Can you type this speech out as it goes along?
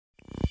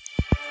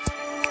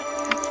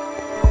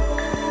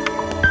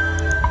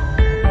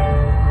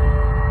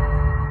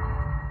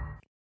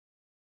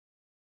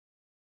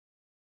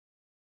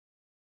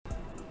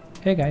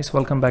Hey guys,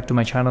 welcome back to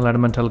my channel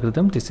Adamant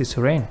Algorithm. This is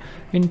Suren.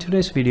 In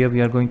today's video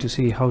we are going to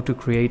see how to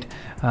create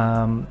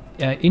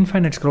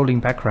infinite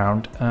scrolling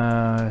background.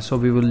 So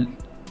we will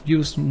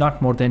use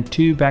not more than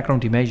 2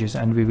 background images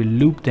and we will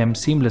loop them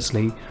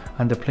seamlessly,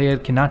 and the player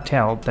cannot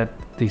tell that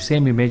the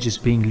same image is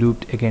being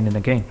looped again and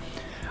again.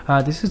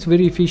 This is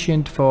very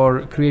efficient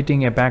for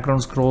creating a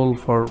background scroll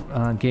for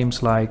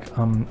games like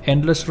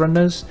Endless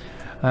Runners,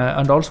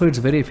 and also it's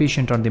very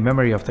efficient on the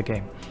memory of the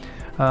game.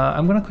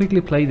 I'm gonna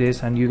quickly play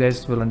this and you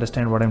guys will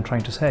understand what I'm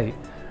trying to say.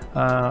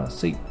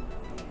 See,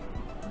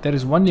 there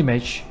is one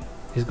image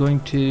is going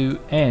to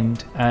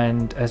end,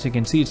 and as you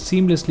can see it's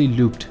seamlessly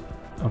looped,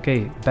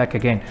 okay, back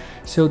again.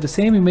 So the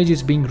same image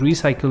is being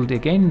recycled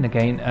again and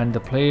again, and the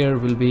player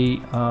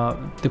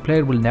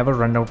will never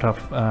run out of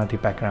the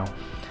background.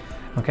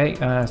 Okay,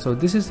 so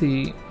this is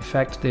the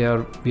effect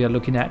we are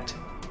looking at.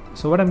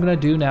 So what I'm gonna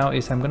do now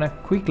is I'm gonna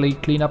quickly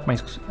clean up my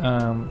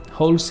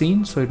whole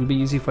scene, so it will be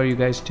easy for you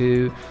guys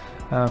to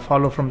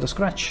follow from the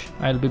scratch.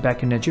 I'll be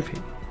back in a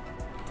jiffy.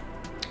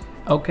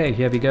 Okay,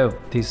 here we go.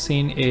 This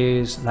scene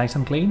is nice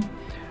and clean.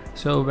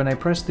 So when I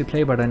press the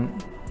play button,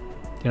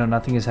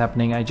 nothing is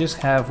happening. I just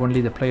have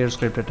only the player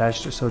script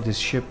attached, so this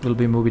ship will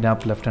be moving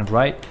up left and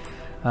right,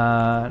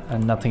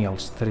 and nothing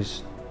else. There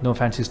is no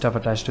fancy stuff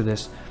attached to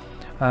this,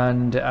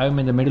 and I'm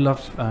in the middle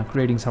of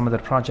creating some other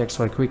projects,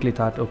 so I quickly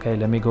thought, okay,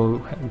 let me go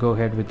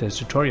ahead with this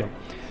tutorial.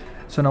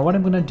 So now what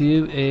I'm gonna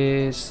do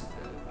is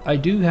I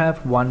do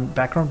have one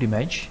background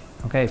image.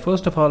 Okay,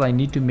 first of all I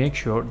need to make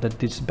sure that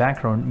this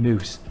background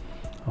moves.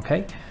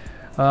 Okay,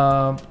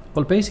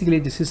 well basically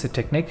this is a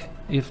technique.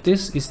 If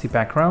this is the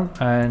background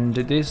and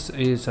this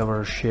is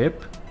our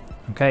ship,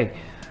 okay,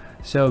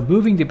 so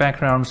moving the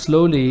background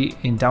slowly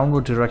in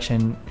downward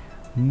direction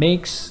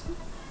makes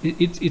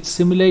it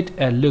simulate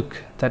a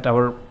look that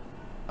our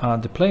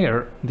the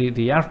player,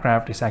 the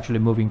aircraft is actually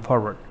moving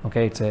forward.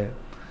 Okay, it's a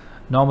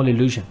normal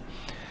illusion.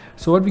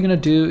 So what we're going to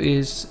do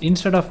is,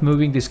 instead of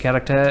moving this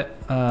character,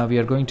 we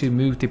are going to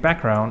move the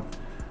background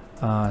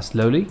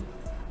slowly.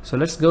 So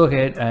let's go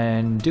ahead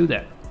and do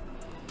that.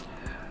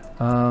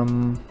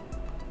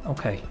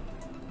 Okay,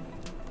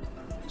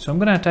 so I'm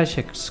going to attach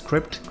a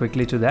script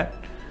quickly to that,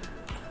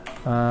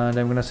 and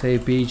I'm going to say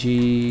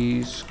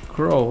BG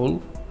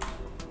scroll.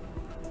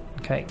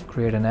 Okay,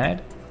 create an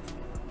ad.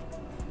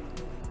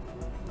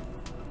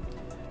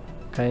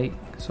 Okay,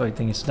 so I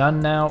think it's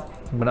done now.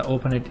 I'm gonna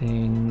open it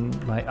in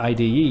my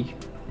IDE,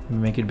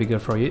 make it bigger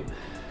for you.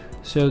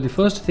 So the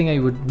first thing I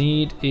would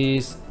need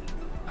is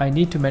I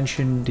need to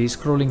mention the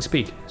scrolling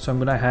speed. So I'm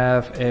gonna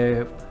have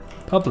a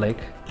public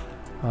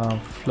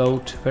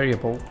float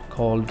variable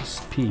called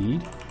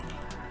speed,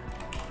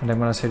 and I'm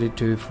gonna set it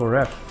to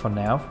 4f for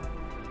now.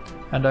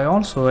 And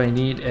I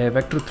need a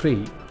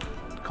vector3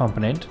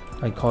 component.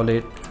 I call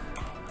it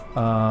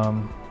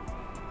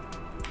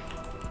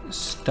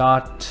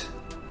start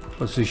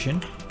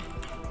position.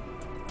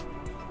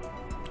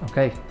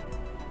 Okay,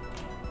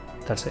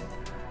 that's it.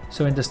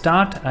 So in the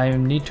start, I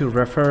need to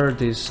refer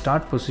this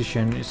start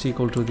position is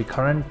equal to the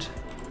current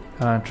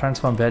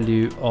transform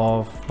value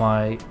of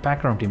my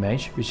background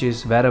image, which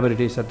is wherever it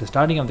is at the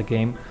starting of the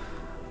game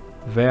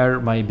where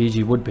my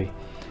BG would be.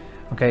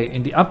 Okay,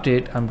 in the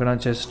update I'm gonna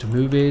just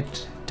move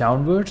it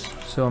downwards,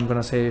 so I'm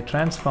gonna say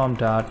transform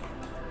dot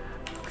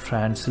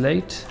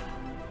translate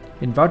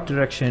in what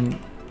direction,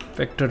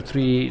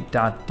 vector3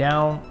 dot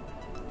down,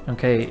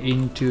 okay,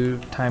 into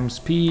time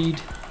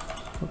speed,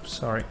 oops,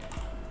 sorry,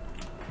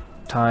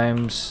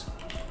 times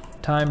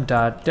time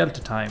dot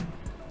delta time.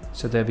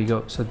 So there we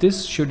go. So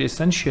this should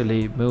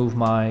essentially move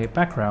my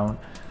background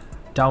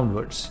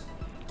downwards.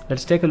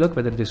 Let's take a look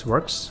whether this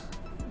works.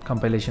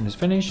 Compilation is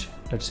finished.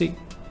 Let's see.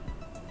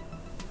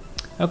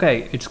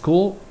 Okay, it's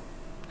cool,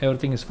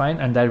 everything is fine,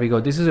 and there we go.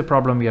 This is a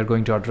problem we are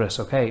going to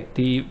address. Okay,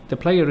 the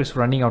player is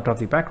running out of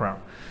the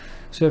background.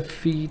 So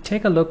if we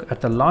take a look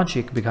at the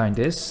logic behind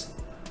this,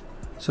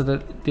 so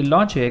the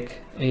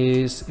logic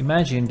is,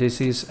 imagine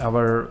this is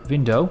our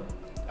window,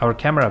 our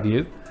camera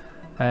view,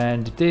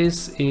 and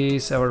this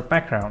is our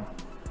background.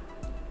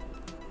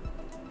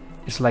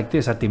 It's like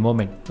this at the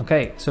moment.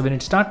 Okay, so when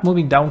it starts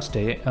moving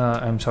downstairs,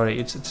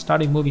 it's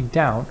starting moving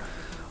down,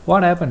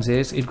 what happens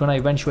is it's gonna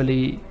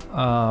eventually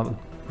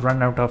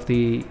run out of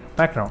the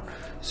background.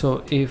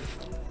 So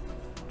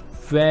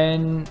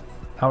when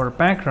our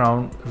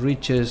background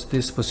reaches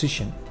this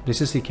position,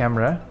 this is the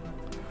camera,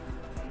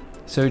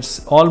 so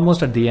it's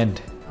almost at the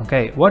end.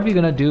 Okay, what we're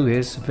gonna do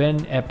is,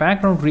 when a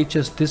background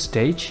reaches this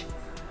stage,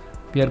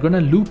 we are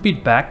gonna loop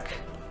it back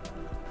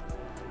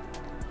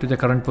to the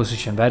current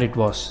position where it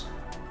was.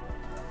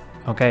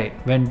 Okay,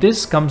 when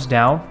this comes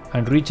down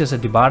and reaches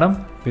at the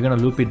bottom, we're gonna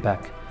loop it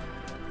back.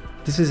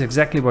 This is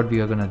exactly what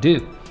we are gonna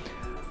do.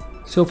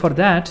 So for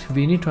that,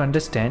 we need to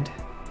understand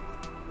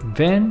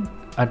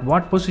at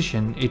what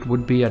position it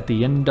would be at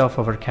the end of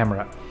our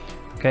camera.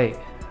 Okay,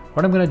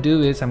 what I'm gonna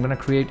do is I'm gonna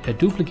create a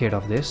duplicate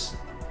of this.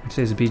 It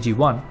says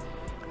BG1,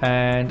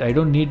 and I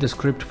don't need the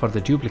script for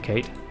the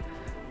duplicate.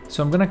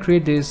 So I'm gonna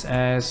create this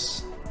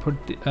as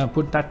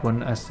put that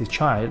one as the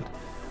child,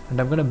 and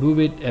I'm gonna move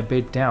it a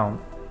bit down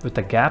with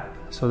a gap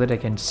so that I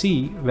can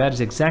see where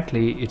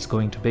exactly it's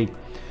going to be.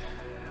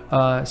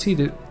 See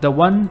the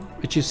one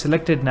which is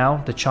selected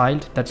now, the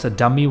child, that's a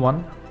dummy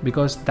one,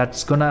 because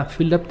that's gonna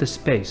fill up the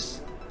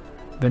space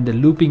when the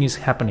looping is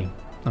happening.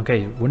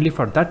 Okay, only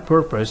for that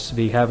purpose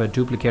we have a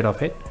duplicate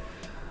of it.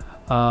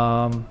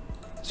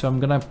 So I'm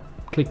gonna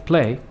click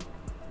play.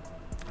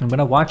 I'm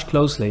gonna watch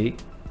closely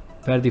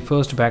where the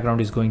first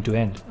background is going to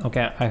end.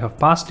 Okay, I have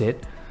passed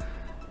it,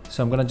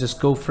 so I'm gonna just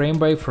go frame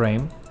by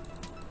frame.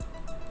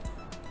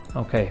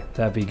 Okay,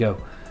 there we go.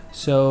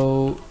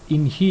 So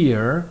in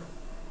here,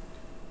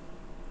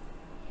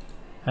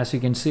 as you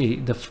can see,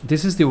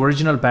 this is the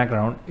original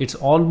background. It's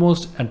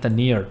almost at the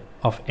near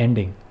of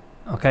ending.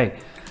 Okay,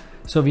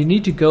 so we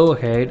need to go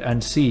ahead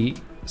and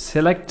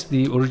select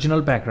the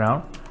original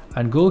background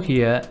and go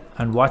here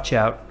and watch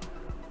out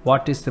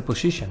what is the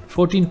position.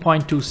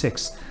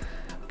 14.26.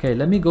 Okay,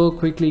 let me go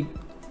quickly.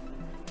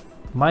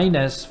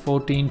 Minus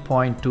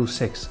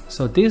 14.26.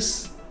 so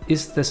this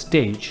is the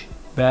stage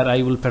where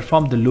I will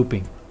perform the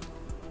looping.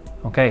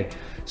 Okay,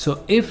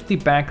 so if the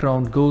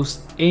background goes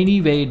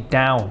any way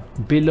down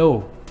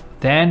below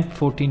than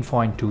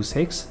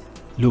 14.26,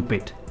 loop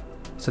it.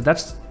 So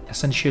that's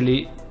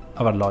essentially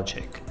our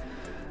logic.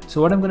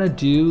 So what I'm going to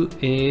do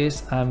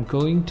is I'm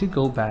going to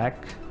go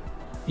back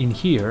in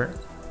here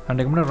and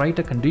I'm going to write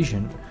a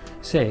condition.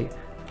 Say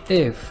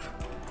if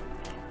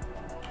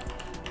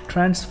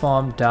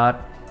transform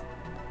dot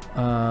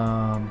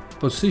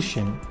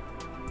position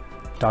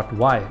dot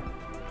y.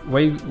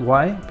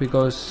 Why?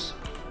 Because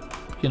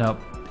you know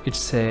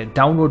it's a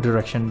downward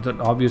direction, then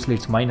obviously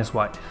it's minus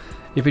y.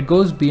 If it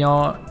goes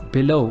below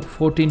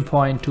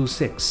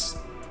 14.26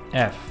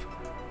 f,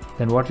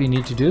 then what we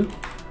need to do,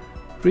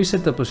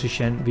 reset the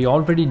position. We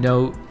already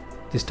know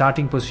the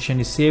starting position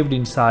is saved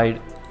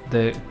inside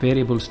the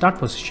variable start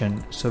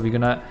position, so we're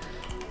gonna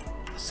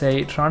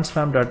say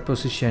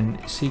transform.position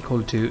is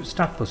equal to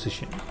start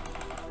position.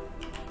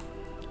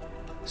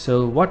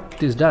 So what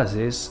this does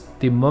is,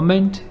 the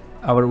moment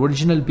our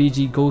original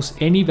BG goes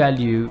any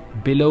value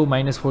below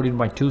minus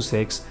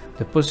 14.26,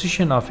 the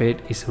position of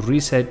it is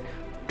reset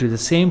to the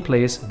same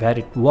place where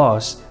it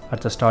was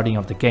at the starting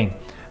of the game.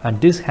 And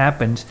this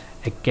happens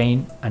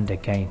again and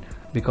again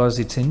because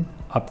it's in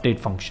update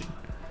function.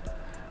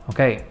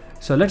 Okay,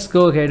 so let's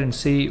go ahead and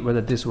see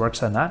whether this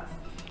works or not.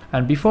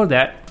 And before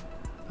that,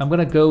 I'm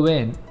gonna go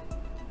in.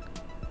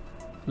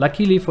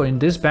 Luckily for in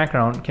this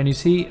background, can you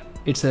see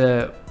it's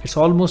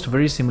almost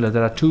very similar.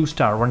 There are two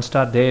stars, one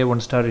star there,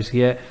 one star is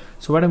here.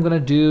 So what I'm gonna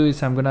do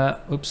is I'm gonna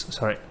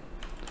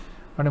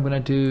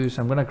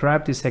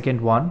grab the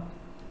second one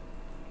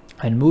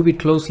and move it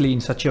closely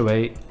in such a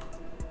way.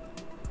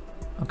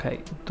 Okay,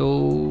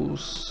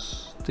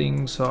 those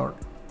things are,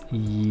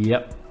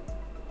 yep.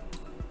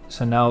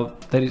 So now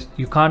there is,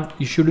 you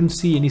shouldn't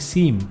see any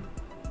seam.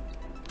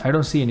 I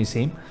don't see any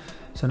seam.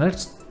 So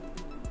let's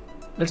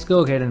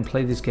go ahead and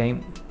play this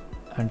game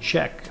and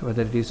check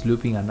whether it is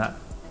looping or not.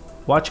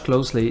 Watch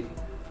closely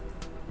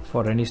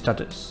for any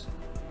stutters.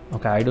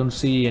 Okay, I don't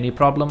see any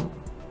problem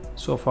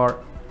so far.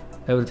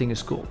 Everything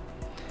is cool.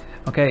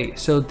 Okay,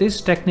 so this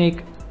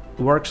technique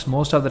works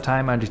most of the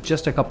time and it's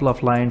just a couple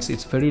of lines.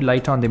 It's very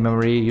light on the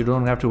memory. You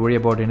don't have to worry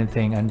about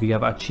anything, and we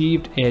have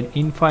achieved an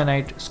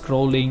infinite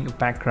scrolling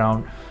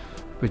background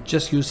with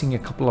just using a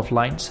couple of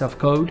lines of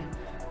code.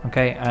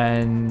 Okay,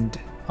 and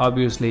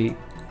obviously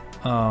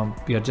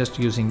we are just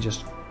using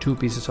just two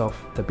pieces of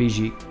the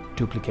BG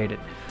duplicated.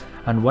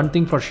 And one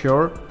thing for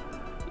sure,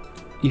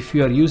 if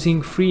you are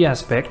using free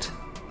aspect,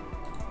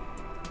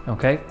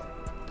 okay,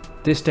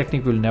 this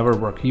technique will never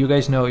work. You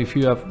guys know, if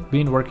you have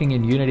been working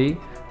in Unity,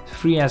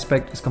 free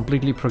aspect is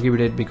completely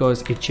prohibited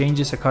because it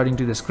changes according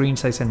to the screen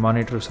size and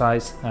monitor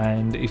size,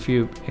 and if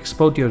you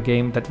export your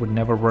game, that would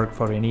never work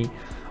for any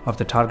of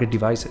the target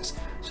devices.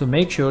 So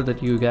make sure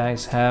that you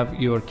guys have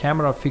your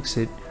camera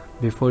fixed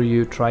before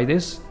you try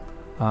this.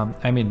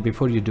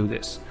 Before you do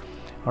this.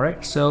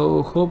 Alright,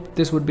 so hope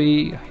this would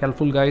be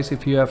helpful, guys.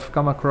 If you have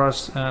come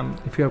across,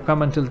 if you have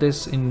come until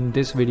this in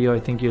this video,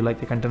 I think you like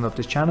the content of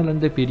this channel and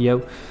the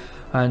video,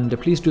 and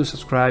please do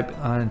subscribe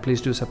and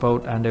please do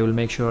support, and I will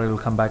make sure I will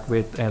come back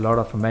with a lot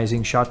of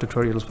amazing short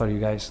tutorials for you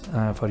guys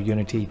for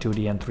Unity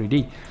 2D and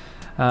 3D.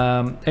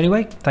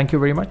 Anyway, thank you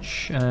very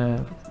much.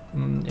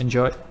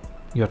 Enjoy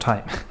your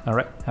time.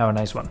 Alright, have a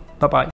nice one. Bye bye.